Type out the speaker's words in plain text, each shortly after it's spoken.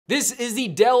This is the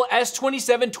Dell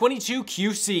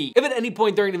S2722QC. If at any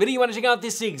point during the video you want to check out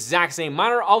this exact same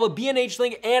monitor, I'll have a B&H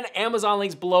link and Amazon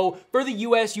links below for the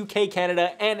US, UK,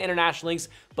 Canada, and international links,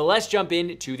 but let's jump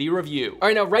into the review. All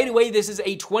right, now right away, this is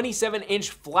a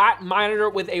 27-inch flat monitor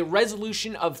with a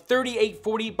resolution of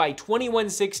 3840 by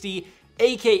 2160,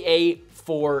 aka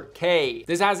 4K.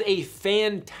 This has a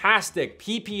fantastic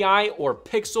PPI, or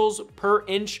pixels per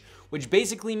inch, which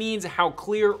basically means how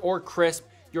clear or crisp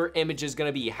your image is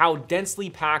gonna be, how densely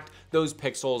packed those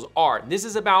pixels are. This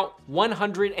is about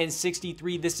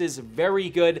 163. This is very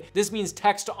good. This means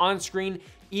text on screen,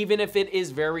 even if it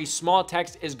is very small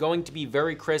text, is going to be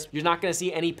very crisp. You're not gonna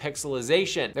see any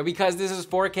pixelization. Now, because this is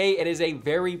 4K, it is a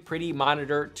very pretty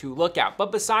monitor to look at.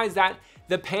 But besides that,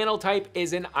 the panel type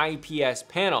is an IPS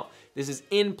panel. This is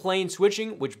in plane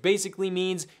switching, which basically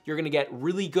means you're gonna get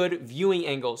really good viewing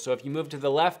angles. So if you move to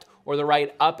the left or the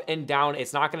right, up and down,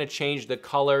 it's not gonna change the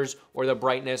colors or the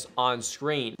brightness on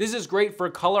screen. This is great for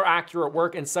color accurate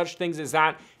work and such things as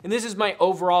that. And this is my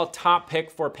overall top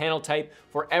pick for panel type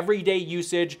for everyday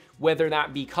usage, whether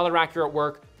that be color accurate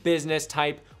work, business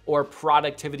type, or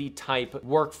productivity type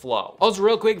workflow. Also,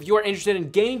 real quick, if you are interested in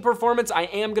gaming performance, I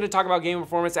am gonna talk about gaming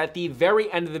performance at the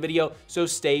very end of the video, so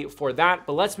stay for that.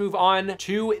 But let's move on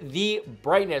to the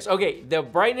brightness. Okay, the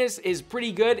brightness is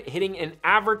pretty good, hitting an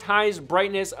advertised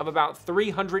brightness of about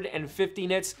 350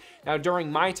 nits. Now,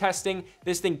 during my testing,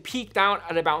 this thing peaked out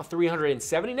at about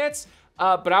 370 nits.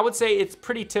 But I would say it's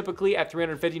pretty typically at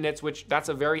 350 nits, which that's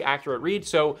a very accurate read.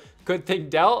 So good thing,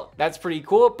 Dell, that's pretty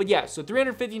cool. But yeah, so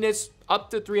 350 nits up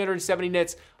to 370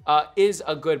 nits is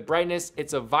a good brightness.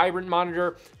 It's a vibrant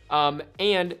monitor.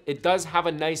 And it does have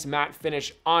a nice matte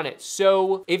finish on it.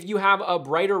 So if you have a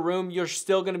brighter room, you're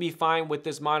still gonna be fine with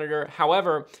this monitor.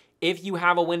 However, if you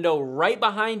have a window right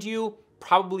behind you,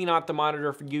 probably not the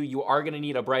monitor for you. You are gonna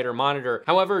need a brighter monitor.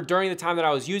 However, during the time that I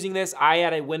was using this, I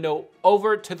had a window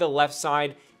over to the left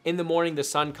side. In the morning, the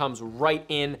sun comes right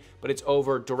in, but it's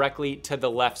over directly to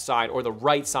the left side, or the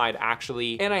right side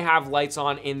actually. And I have lights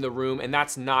on in the room, and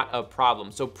that's not a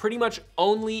problem. So pretty much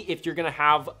only if you're gonna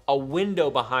have a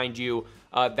window behind you,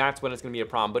 that's when it's gonna be a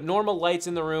problem. But normal lights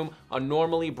in the room, a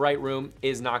normally bright room,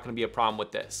 is not gonna be a problem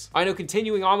with this. I know,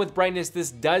 continuing on with brightness,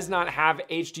 this does not have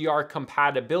HDR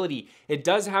compatibility. It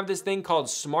does have this thing called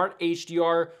Smart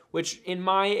HDR, which in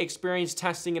my experience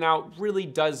testing it out really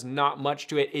does not much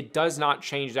to it. It does not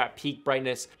change that peak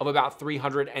brightness of about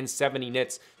 370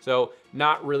 nits. So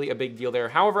not really a big deal there.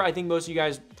 However, I think most of you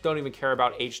guys don't even care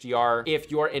about HDR if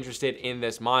you're interested in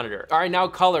this monitor. All right, now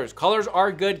colors. Colors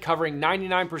are good, covering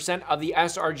 99% of the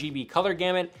sRGB color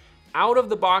gamut. Out of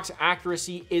the box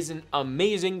accuracy isn't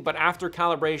amazing, but after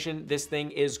calibration, this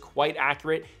thing is quite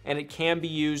accurate and it can be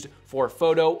used for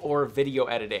photo or video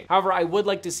editing. However, I would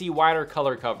like to see wider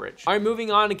color coverage. All right, moving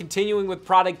on and continuing with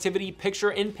productivity,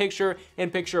 picture in picture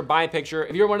and picture by picture.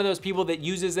 If you're one of those people that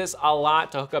uses this a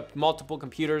lot to hook up multiple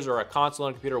computers or a console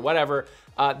on a computer, whatever,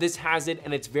 this has it,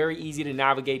 and it's very easy to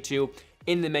navigate to.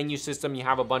 In the menu system, you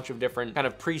have a bunch of different kind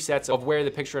of presets of where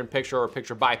the picture in picture or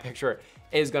picture by picture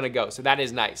is gonna go. So that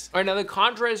is nice. All right, now the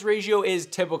contrast ratio is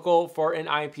typical for an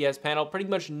IPS panel. Pretty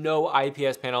much no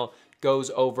IPS panel goes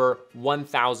over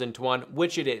 1000 to 1,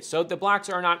 which it is. So the blacks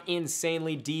are not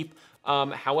insanely deep.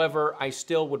 However, I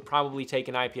still would probably take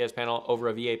an IPS panel over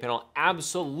a VA panel.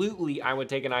 Absolutely, I would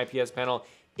take an IPS panel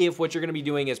if what you're gonna be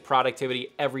doing is productivity,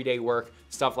 everyday work,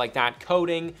 stuff like that,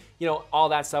 coding, you know, all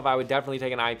that stuff. I would definitely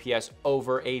take an IPS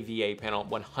over a VA panel,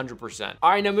 100%. All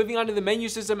right, now moving on to the menu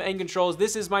system and controls.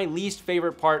 This is my least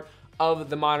favorite part of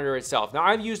the monitor itself. Now,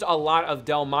 I've used a lot of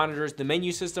Dell monitors. The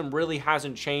menu system really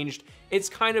hasn't changed. It's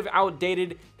kind of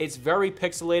outdated. It's very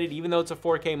pixelated, even though it's a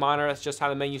 4K monitor. That's just how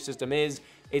the menu system is.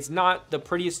 It's not the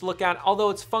prettiest to look at, although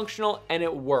it's functional and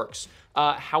it works.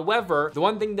 However, the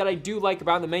one thing that I do like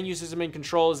about the menu system and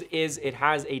controls is it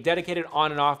has a dedicated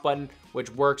on and off button, which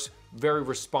works very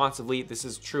responsively. This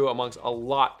is true amongst a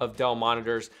lot of Dell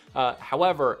monitors.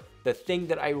 However, the thing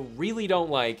that I really don't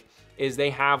like is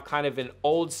they have kind of an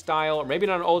old style, or maybe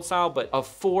not an old style, but a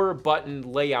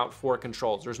 4-button layout for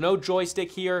controls. There's no joystick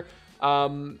here.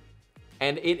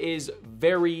 And it is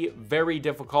very, very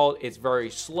difficult. It's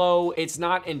very slow. It's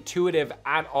not intuitive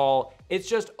at all. It's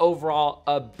just overall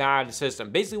a bad system.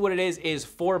 Basically what it is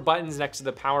 4 buttons next to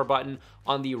the power button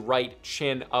on the right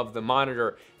chin of the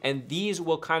monitor. And these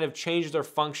will kind of change their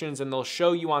functions, and they'll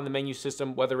show you on the menu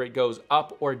system whether it goes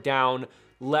up or down,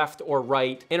 left or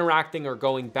right, interacting or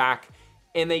going back.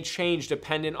 And they change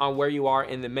dependent on where you are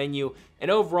in the menu.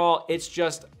 And overall, it's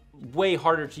just way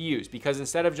harder to use, because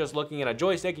instead of just looking at a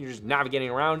joystick and you're just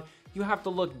navigating around, you have to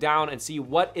look down and see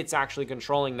what it's actually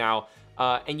controlling now.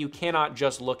 and you cannot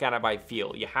just look at it by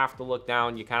feel. You have to look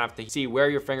down, you kind of have to see where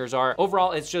your fingers are.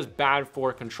 Overall, it's just bad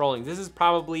for controlling. This is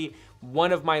probably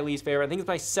one of my least favorite. I think it's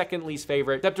my second least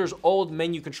favorite. Scepter's old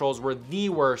menu controls were the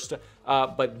worst,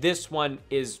 but this one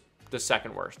is the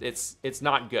second worst. It's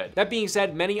not good. That being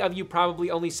said, many of you probably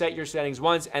only set your settings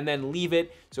once and then leave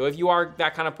it. So if you are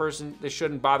that kind of person, this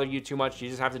shouldn't bother you too much. You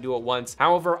just have to do it once.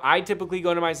 However, I typically go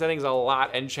into my settings a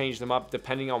lot and change them up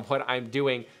depending on what I'm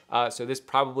doing. So this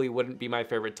probably wouldn't be my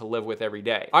favorite to live with every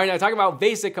day. All right, now talking about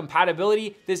Vesa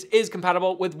compatibility, this is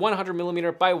compatible with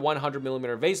 100mm by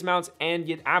 100mm Vesa mounts, and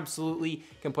you absolutely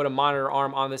can put a monitor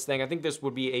arm on this thing. I think this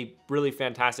would be a really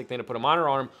fantastic thing to put a monitor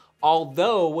arm.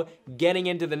 Although getting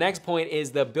into the next point is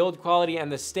the build quality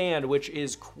and the stand, which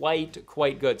is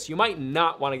quite good. So you might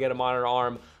not want to get a monitor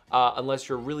arm unless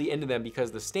you're really into them,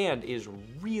 because the stand is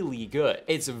really good.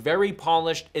 It's very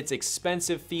polished, it's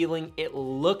expensive feeling, it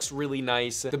looks really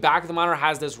nice. The back of the monitor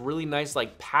has this really nice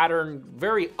like pattern,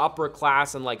 very upper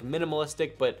class and like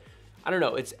minimalistic, but I don't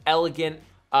know, it's elegant.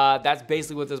 That's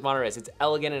basically what this monitor is. It's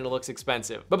elegant and it looks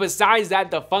expensive. But besides that,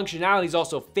 the functionality is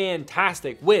also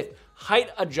fantastic with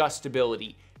height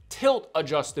adjustability, tilt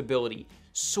adjustability,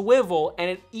 swivel,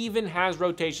 and it even has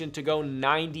rotation to go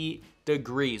 90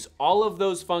 degrees. All of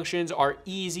those functions are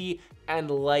easy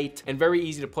and light and very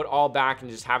easy to put all back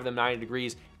and just have them 90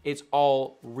 degrees. It's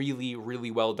all really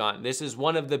well done. This is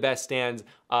one of the best stands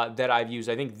that I've used.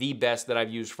 I think the best that I've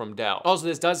used from Dell. Also,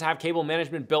 this does have cable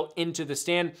management built into the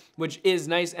stand, which is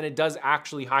nice, and it does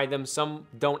actually hide them. Some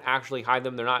don't actually hide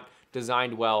them. They're not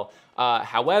designed well.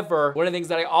 However, one of the things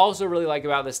that I also really like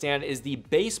about the stand is the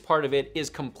base part of it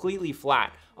is completely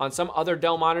flat. On some other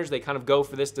Dell monitors, they kind of go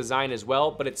for this design as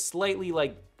well, but it's slightly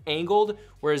like angled,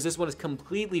 whereas this one is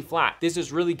completely flat. This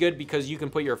is really good because you can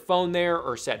put your phone there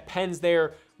or set pens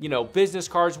there, you know, business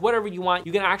cards, whatever you want.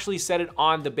 You can actually set it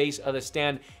on the base of the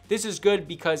stand. This is good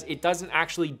because it doesn't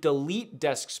actually delete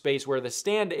desk space where the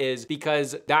stand is,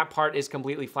 because that part is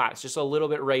completely flat. It's just a little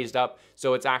bit raised up,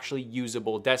 so it's actually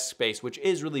usable desk space, which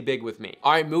is really big with me.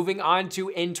 All right, moving on to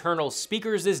internal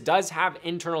speakers. This does have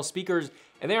internal speakers,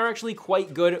 and they are actually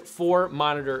quite good for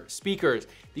monitor speakers.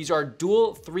 These are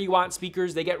dual 3-watt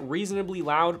speakers. They get reasonably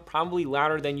loud, probably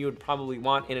louder than you would probably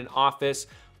want in an office.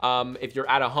 If you're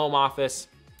at a home office,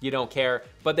 you don't care,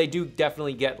 but they do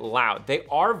definitely get loud. They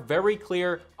are very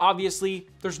clear. Obviously,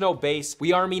 there's no bass.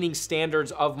 We are meeting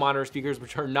standards of monitor speakers,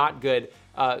 which are not good.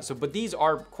 But these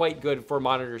are quite good for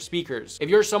monitor speakers. If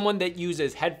you're someone that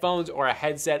uses headphones or a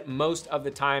headset most of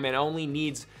the time and only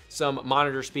needs some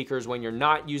monitor speakers when you're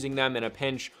not using them in a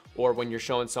pinch or when you're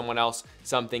showing someone else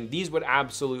something, these would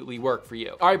absolutely work for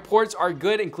you. All right, ports are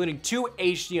good, including 2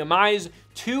 HDMIs,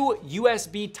 2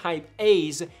 USB Type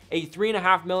A's, a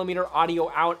 3.5mm audio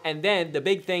out, and then the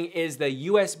big thing is the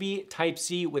USB Type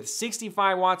C with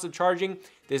 65 watts of charging.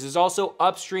 This is also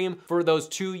upstream for those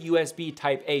 2 USB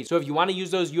Type A's. So if you want to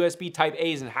use those USB Type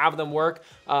A's and have them work,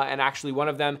 and actually one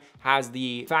of them has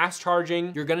the fast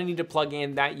charging, you're gonna need to plug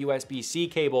in that USB-C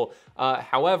cable.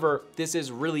 However, this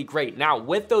is really great. Now,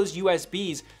 with those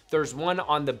USBs, there's one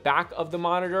on the back of the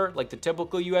monitor, like the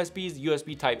typical USBs,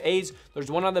 USB Type A's. There's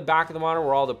one on the back of the monitor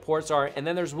where all the ports are, and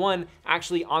then there's one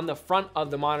actually on the front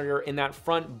of the monitor in that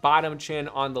front bottom chin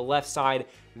on the left side.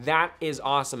 That is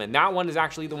awesome, and that one is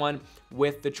actually the one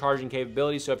with the charging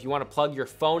capability. So if you want to plug your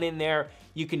phone in there,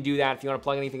 you can do that. If you want to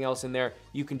plug anything else in there,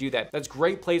 you can do that. That's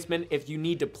great placement if you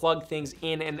need to plug things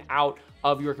in and out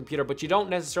of your computer, but you don't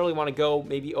necessarily want to go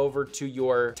maybe over to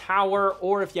your tower,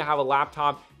 or if you have a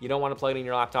laptop, you don't want to plug it in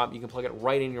your laptop, you can plug it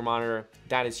right in your monitor.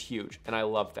 That is huge, and I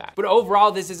love that. But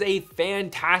overall, this is a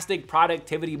fantastic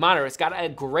productivity monitor. It's got a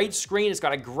great screen, it's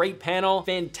got a great panel,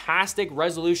 fantastic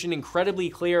resolution,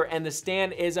 incredibly clear, and the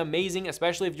stand is amazing,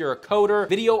 especially if you're a coder,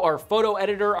 video or photo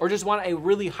editor, or just want a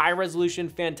really high resolution,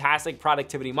 fantastic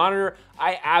productivity monitor.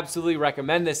 I absolutely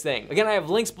recommend this thing. Again, I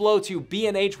have links below to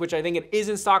B&H, which I think it is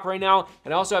in stock right now,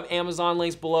 and I also have Amazon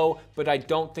links below, but I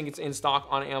don't think it's in stock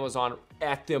on Amazon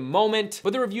at the moment.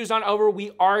 But the review's not over.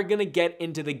 We are gonna get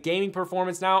into the gaming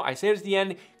performance now. I say it at the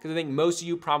end because I think most of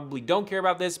you probably don't care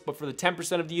about this, but for the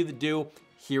 10% of you that do,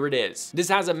 here it is. This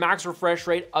has a max refresh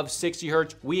rate of 60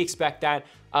 Hertz. We expect that.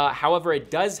 However, it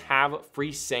does have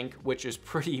FreeSync, which is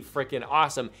pretty freaking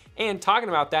awesome. And talking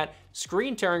about that,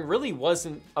 screen tearing really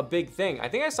wasn't a big thing. I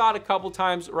think I saw it a couple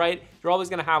times, right? You're always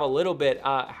gonna have a little bit.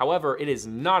 However, it is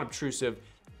not obtrusive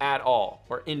at all,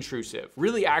 or intrusive.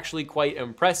 Really actually quite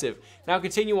impressive. Now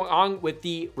continuing on with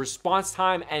the response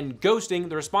time and ghosting,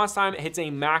 the response time hits a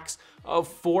max of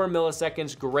 4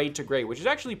 milliseconds gray to gray, which is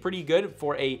actually pretty good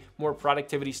for a more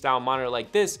productivity style monitor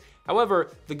like this.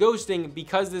 However, the ghosting,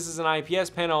 because this is an IPS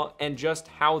panel and just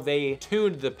how they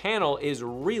tuned the panel, is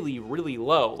really, really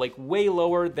low, like way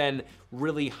lower than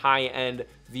really high-end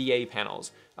VA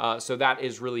panels. So that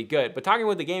is really good. But talking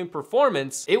about the game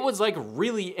performance, it was like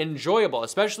really enjoyable,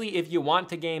 especially if you want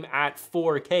to game at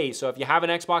 4K. So if you have an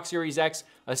Xbox Series X,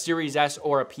 a Series S,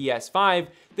 or a PS5,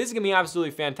 this is gonna be absolutely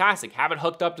fantastic. Have it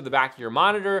hooked up to the back of your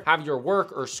monitor, have your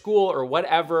work or school or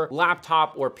whatever,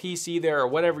 laptop or PC there or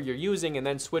whatever you're using, and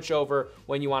then switch over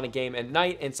when you wanna game at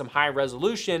night in some high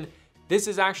resolution. This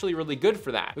is actually really good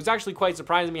for that. It was actually quite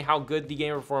surprising to me how good the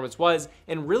game performance was,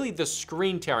 and really the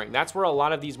screen tearing. That's where a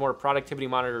lot of these more productivity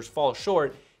monitors fall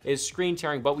short, is screen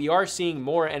tearing, but we are seeing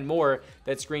more and more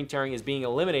that screen tearing is being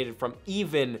eliminated from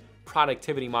even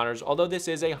productivity monitors, although this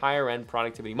is a higher end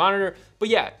productivity monitor. But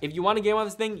yeah, if you want to game on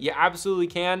this thing, you absolutely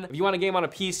can. If you want to game on a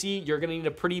PC, you're gonna need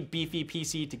a pretty beefy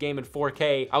PC to game in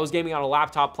 4K. I was gaming on a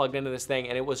laptop plugged into this thing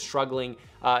and it was struggling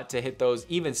to hit those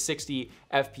even 60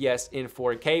 FPS in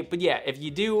 4K. But yeah, if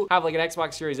you do have like an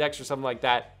Xbox Series X or something like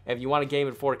that, if you want to game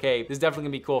in 4K, this is definitely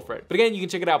gonna be cool for it. But again, you can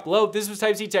check it out below. This was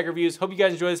Type-C Tech Reviews. Hope you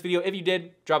guys enjoyed this video. If you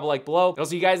did, drop a like below. And I'll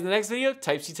see you guys in the next video.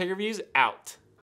 Type-C Tech Reviews out.